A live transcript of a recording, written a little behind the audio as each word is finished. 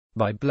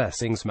By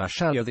blessings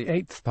Mashayo, the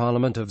 8th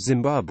Parliament of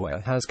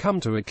Zimbabwe has come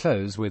to a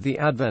close with the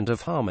advent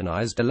of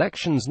harmonized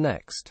elections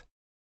next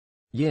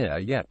year,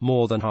 yet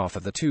more than half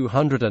of the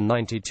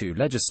 292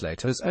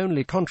 legislators'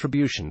 only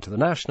contribution to the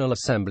National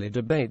Assembly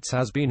debates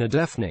has been a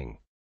deafening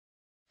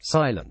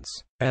silence.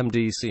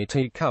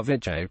 MDCT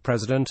Kavije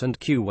President and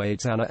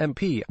Kuwaitana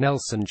MP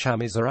Nelson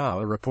Chamisa,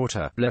 our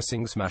reporter,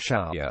 Blessings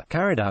Mashayo,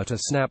 carried out a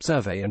snap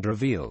survey and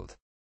revealed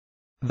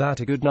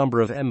that a good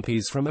number of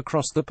MPs from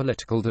across the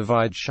political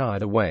divide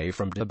shied away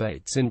from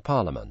debates in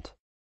Parliament.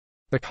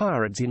 The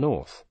Kairadzi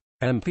North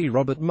MP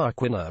Robert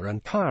Mukwena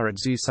and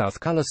Kairadzi South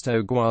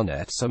Callisto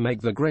Gwanetsa make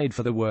the grade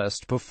for the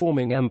worst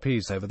performing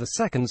MPs over the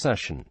second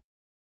session.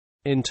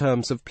 In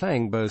terms of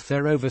playing both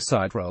their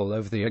oversight role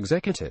over the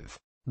executive,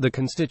 the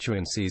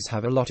constituencies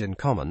have a lot in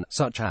common,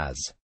 such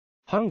as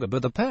hunger,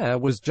 but the pair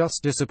was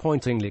just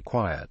disappointingly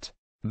quiet.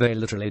 They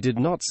literally did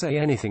not say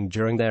anything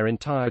during their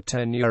entire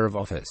tenure of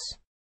office.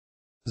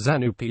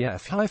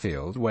 ZANU-PF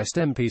Highfield West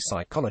MP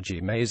Psychology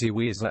Maisie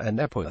Weezer and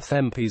Epworth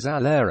MP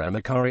Zalera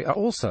Makari are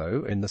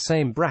also in the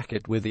same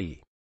bracket with the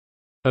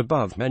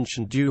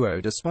above-mentioned duo,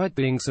 despite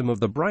being some of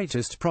the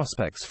brightest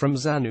prospects from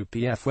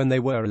ZANU-PF when they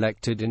were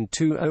elected in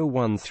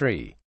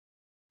 2013.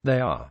 They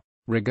are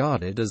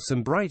regarded as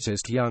some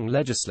brightest young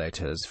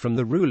legislators from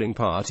the ruling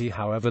party.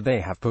 However, they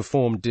have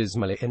performed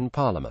dismally in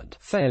Parliament,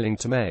 failing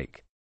to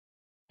make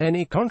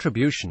any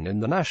contribution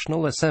in the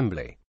National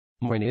Assembly.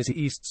 Mwenyezi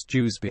East's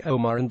Dewsby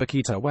Omar and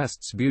Bakita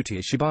West's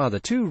Beauty Shiba,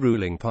 the two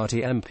ruling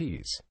party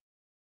MPs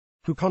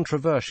who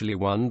controversially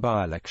won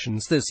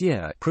by-elections this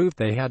year, proved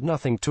they had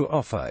nothing to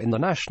offer in the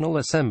National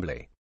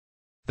Assembly.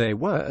 They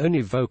were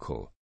only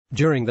vocal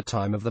during the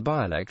time of the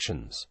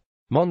by-elections.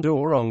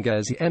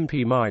 Mondorongezi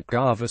MP Mike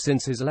Garver,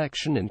 since his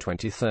election in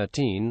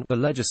 2013, the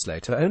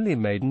legislator only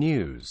made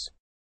news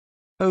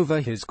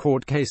over his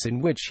court case in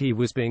which he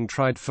was being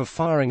tried for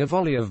firing a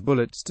volley of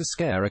bullets to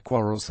scare a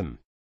quarrelsome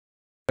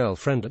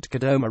girlfriend at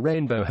Kadoma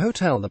Rainbow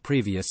Hotel the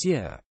previous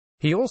year.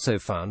 He also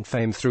found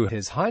fame through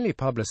his highly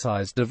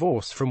publicized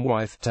divorce from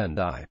wife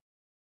Tendai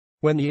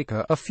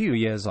Wenyika a few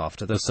years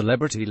after the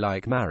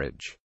celebrity-like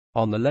marriage.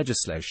 On the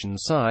legislation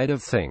side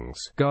of things,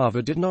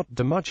 Garver did not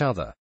do much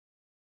other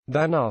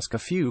than ask a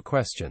few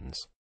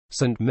questions.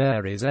 St.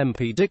 Mary's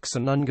MP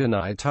Dixon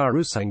Unganai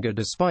Tarusenga,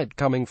 despite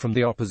coming from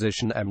the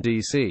opposition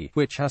MDC,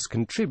 which has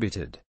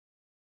contributed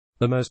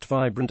the most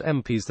vibrant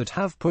MPs that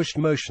have pushed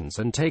motions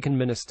and taken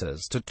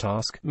ministers to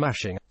task,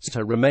 mashing,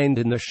 remained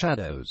in the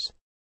shadows.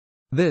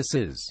 This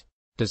is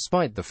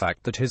despite the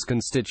fact that his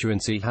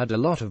constituency had a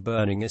lot of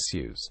burning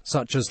issues,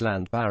 such as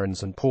land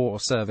barons and poor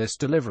service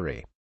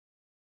delivery.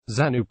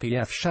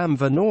 ZANU-PF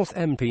Shamva North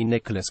MP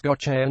Nicholas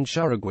Goche and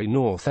Sharagwe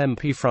North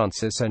MP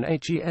Francis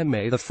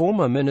Nhema, the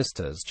former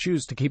ministers,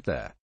 choose to keep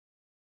their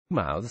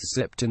mouths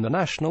zipped in the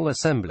National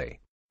Assembly.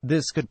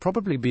 This could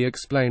probably be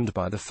explained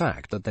by the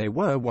fact that they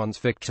were once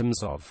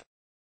victims of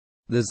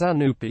the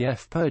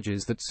ZANU-PF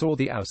purges that saw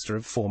the ouster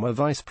of former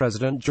Vice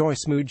President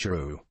Joyce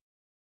Mujuru.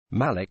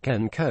 Malik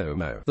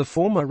Nkomo, the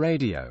former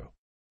radio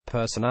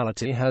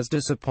personality, has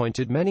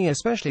disappointed many,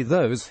 especially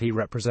those he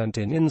represents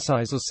in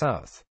Incisor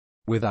South.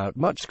 Without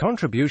much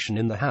contribution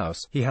in the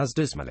House, he has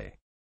dismally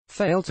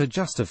failed to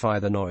justify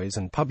the noise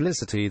and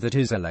publicity that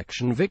his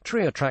election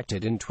victory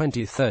attracted in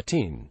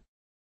 2013.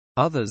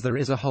 Others, there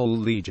is a whole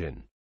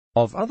legion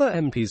of other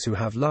MPs who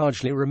have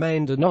largely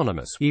remained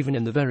anonymous, even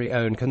in their very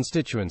own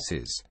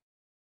constituencies.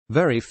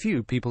 Very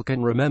few people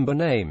can remember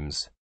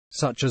names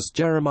such as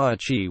Jeremiah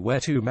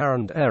Chiwetu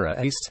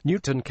Marandera East,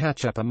 Newton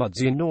Kachepa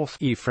Mudzi North,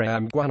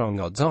 Ephraim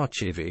Gwanongodz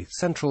Archivi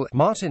Central,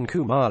 Martin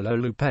Kumalo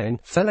Lupane,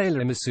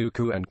 Felele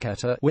Misuku and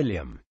Keta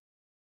William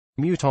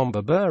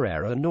Mutomba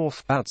Burera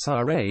North,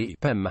 Batsare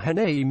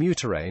Pemhene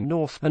Mutare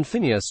North, and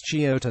Phineas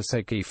Chiota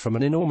Seki, from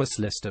an enormous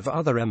list of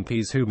other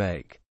MPs who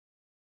make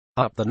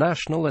up the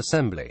National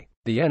Assembly.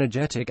 The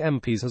energetic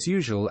MPs as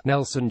usual,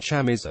 Nelson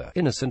Chamisa,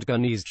 Innocent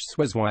Gunizd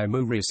Swezwai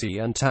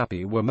Murisi and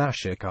Tapi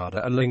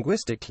Wamashikada, are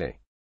linguistically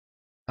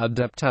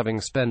adept, having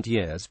spent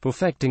years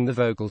perfecting the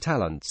vocal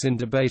talents in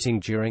debating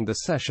during the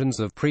sessions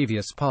of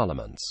previous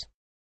parliaments.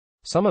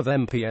 Some of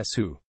MPs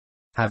who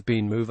have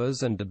been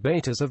movers and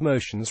debaters of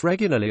motions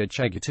regularly are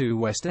Chegitu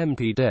West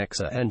MP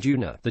Dexa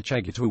Njuna. The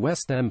Chegitu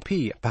West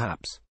MP,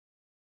 perhaps,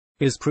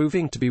 is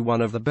proving to be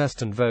one of the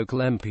best and vocal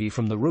MP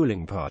from the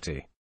ruling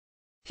party.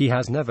 He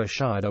has never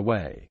shied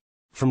away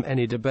from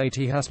any debate.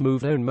 He has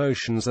moved own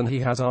motions, and he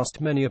has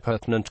asked many a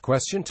pertinent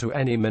question to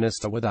any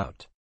minister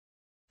without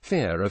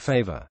fear of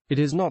favor. It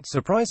is not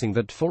surprising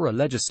that for a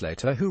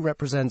legislator who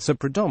represents a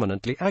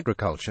predominantly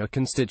agriculture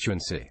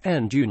constituency,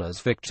 Nduna's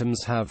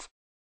victims have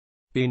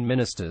been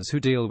ministers who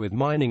deal with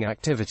mining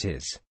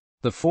activities.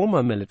 The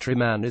former military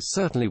man is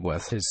certainly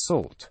worth his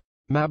salt.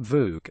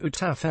 Mabvuk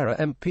Utafera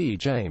MP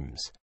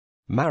James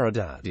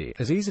Maradadi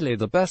is easily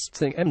the best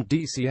thing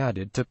MDC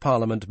added to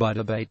Parliament by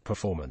debate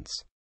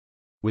performance.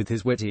 With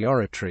his witty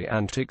oratory,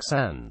 antics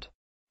and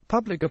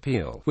public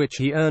appeal, which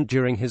he earned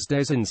during his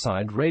days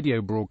inside radio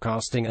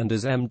broadcasting and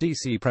as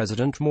MDC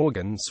President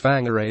Morgan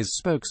Tsvangire's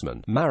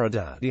spokesman,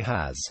 Maradadi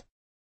has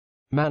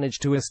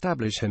managed to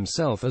establish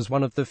himself as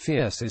one of the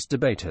fiercest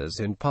debaters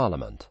in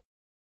Parliament.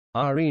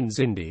 Irene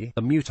Zindi,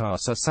 the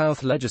Mutasa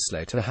South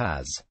legislator,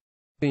 has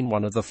been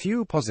one of the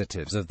few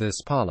positives of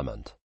this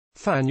Parliament.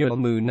 Fanuel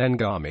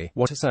Munengami,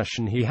 what a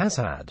session he has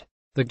had.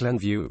 The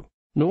Glenview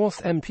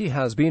North MP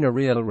has been a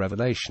real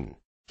revelation.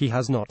 He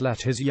has not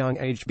let his young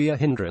age be a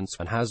hindrance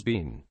and has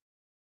been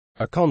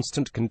a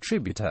constant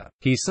contributor.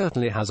 He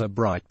certainly has a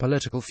bright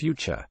political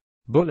future.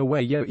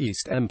 Bulawayo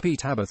East MP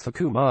Tabitha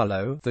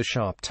Kumalo, the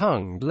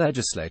sharp-tongued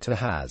legislator,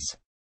 has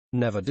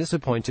never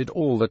disappointed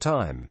all the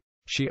time.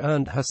 She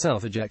earned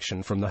herself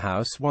ejection from the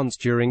House once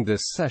during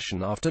this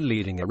session after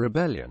leading a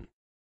rebellion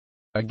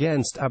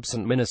against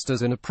absent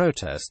ministers in a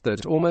protest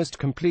that almost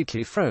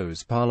completely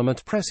froze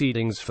Parliament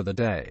proceedings for the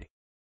day.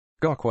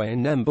 Gokwe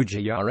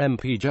Nembujia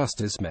MP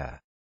Justice Mayor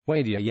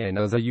Wadi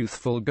Ayena, the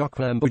youthful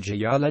Gokwe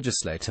Nembujia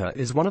legislator,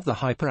 is one of the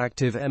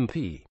hyperactive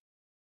MP.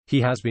 He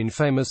has been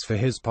famous for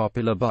his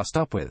popular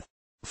bust-up with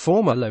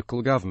former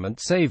local government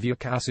Saviour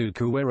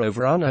Kasukuwa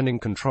over unearning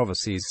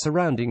controversies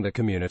surrounding the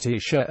community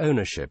share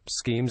ownership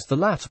schemes the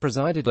latter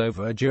presided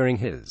over during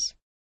his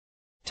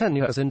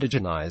tenure as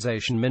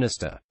Indigenization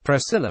Minister.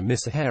 Priscilla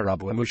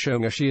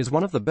Misaherabwamushonga, she is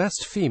one of the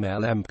best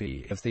female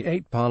MP of the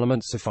 8th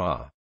Parliament so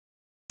far.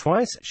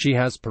 Twice, she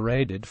has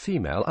paraded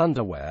female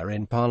underwear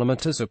in Parliament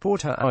to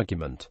support her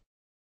argument.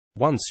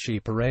 Once she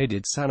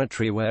paraded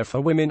sanitary wear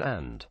for women,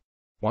 and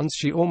once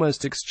she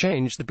almost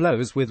exchanged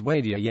blows with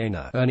Wadi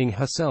Ayena, earning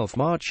herself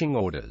marching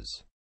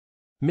orders.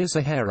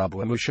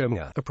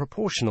 Misaherabwamushonga, a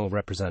proportional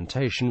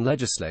representation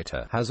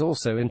legislator, has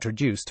also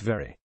introduced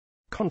very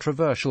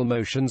controversial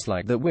motions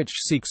like that which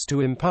seeks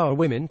to empower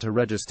women to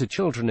register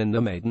children in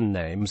their maiden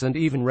names, and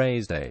even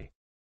raised a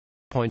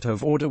point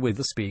of order with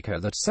the Speaker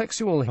that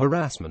sexual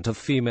harassment of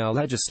female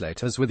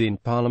legislators within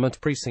Parliament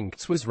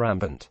precincts was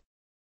rampant.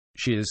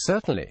 She is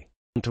certainly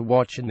one to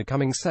watch in the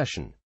coming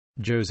session.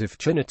 Joseph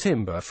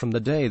Chinatimba, from the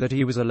day that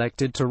he was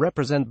elected to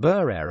represent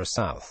Burera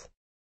South,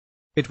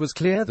 it was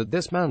clear that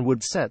this man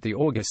would set the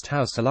august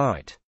House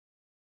alight.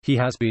 He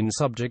has been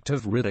subject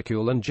of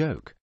ridicule and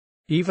joke,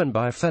 even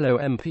by fellow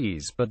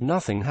MPs, but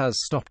nothing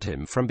has stopped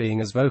him from being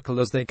as vocal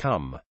as they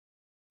come.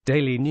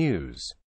 Daily News.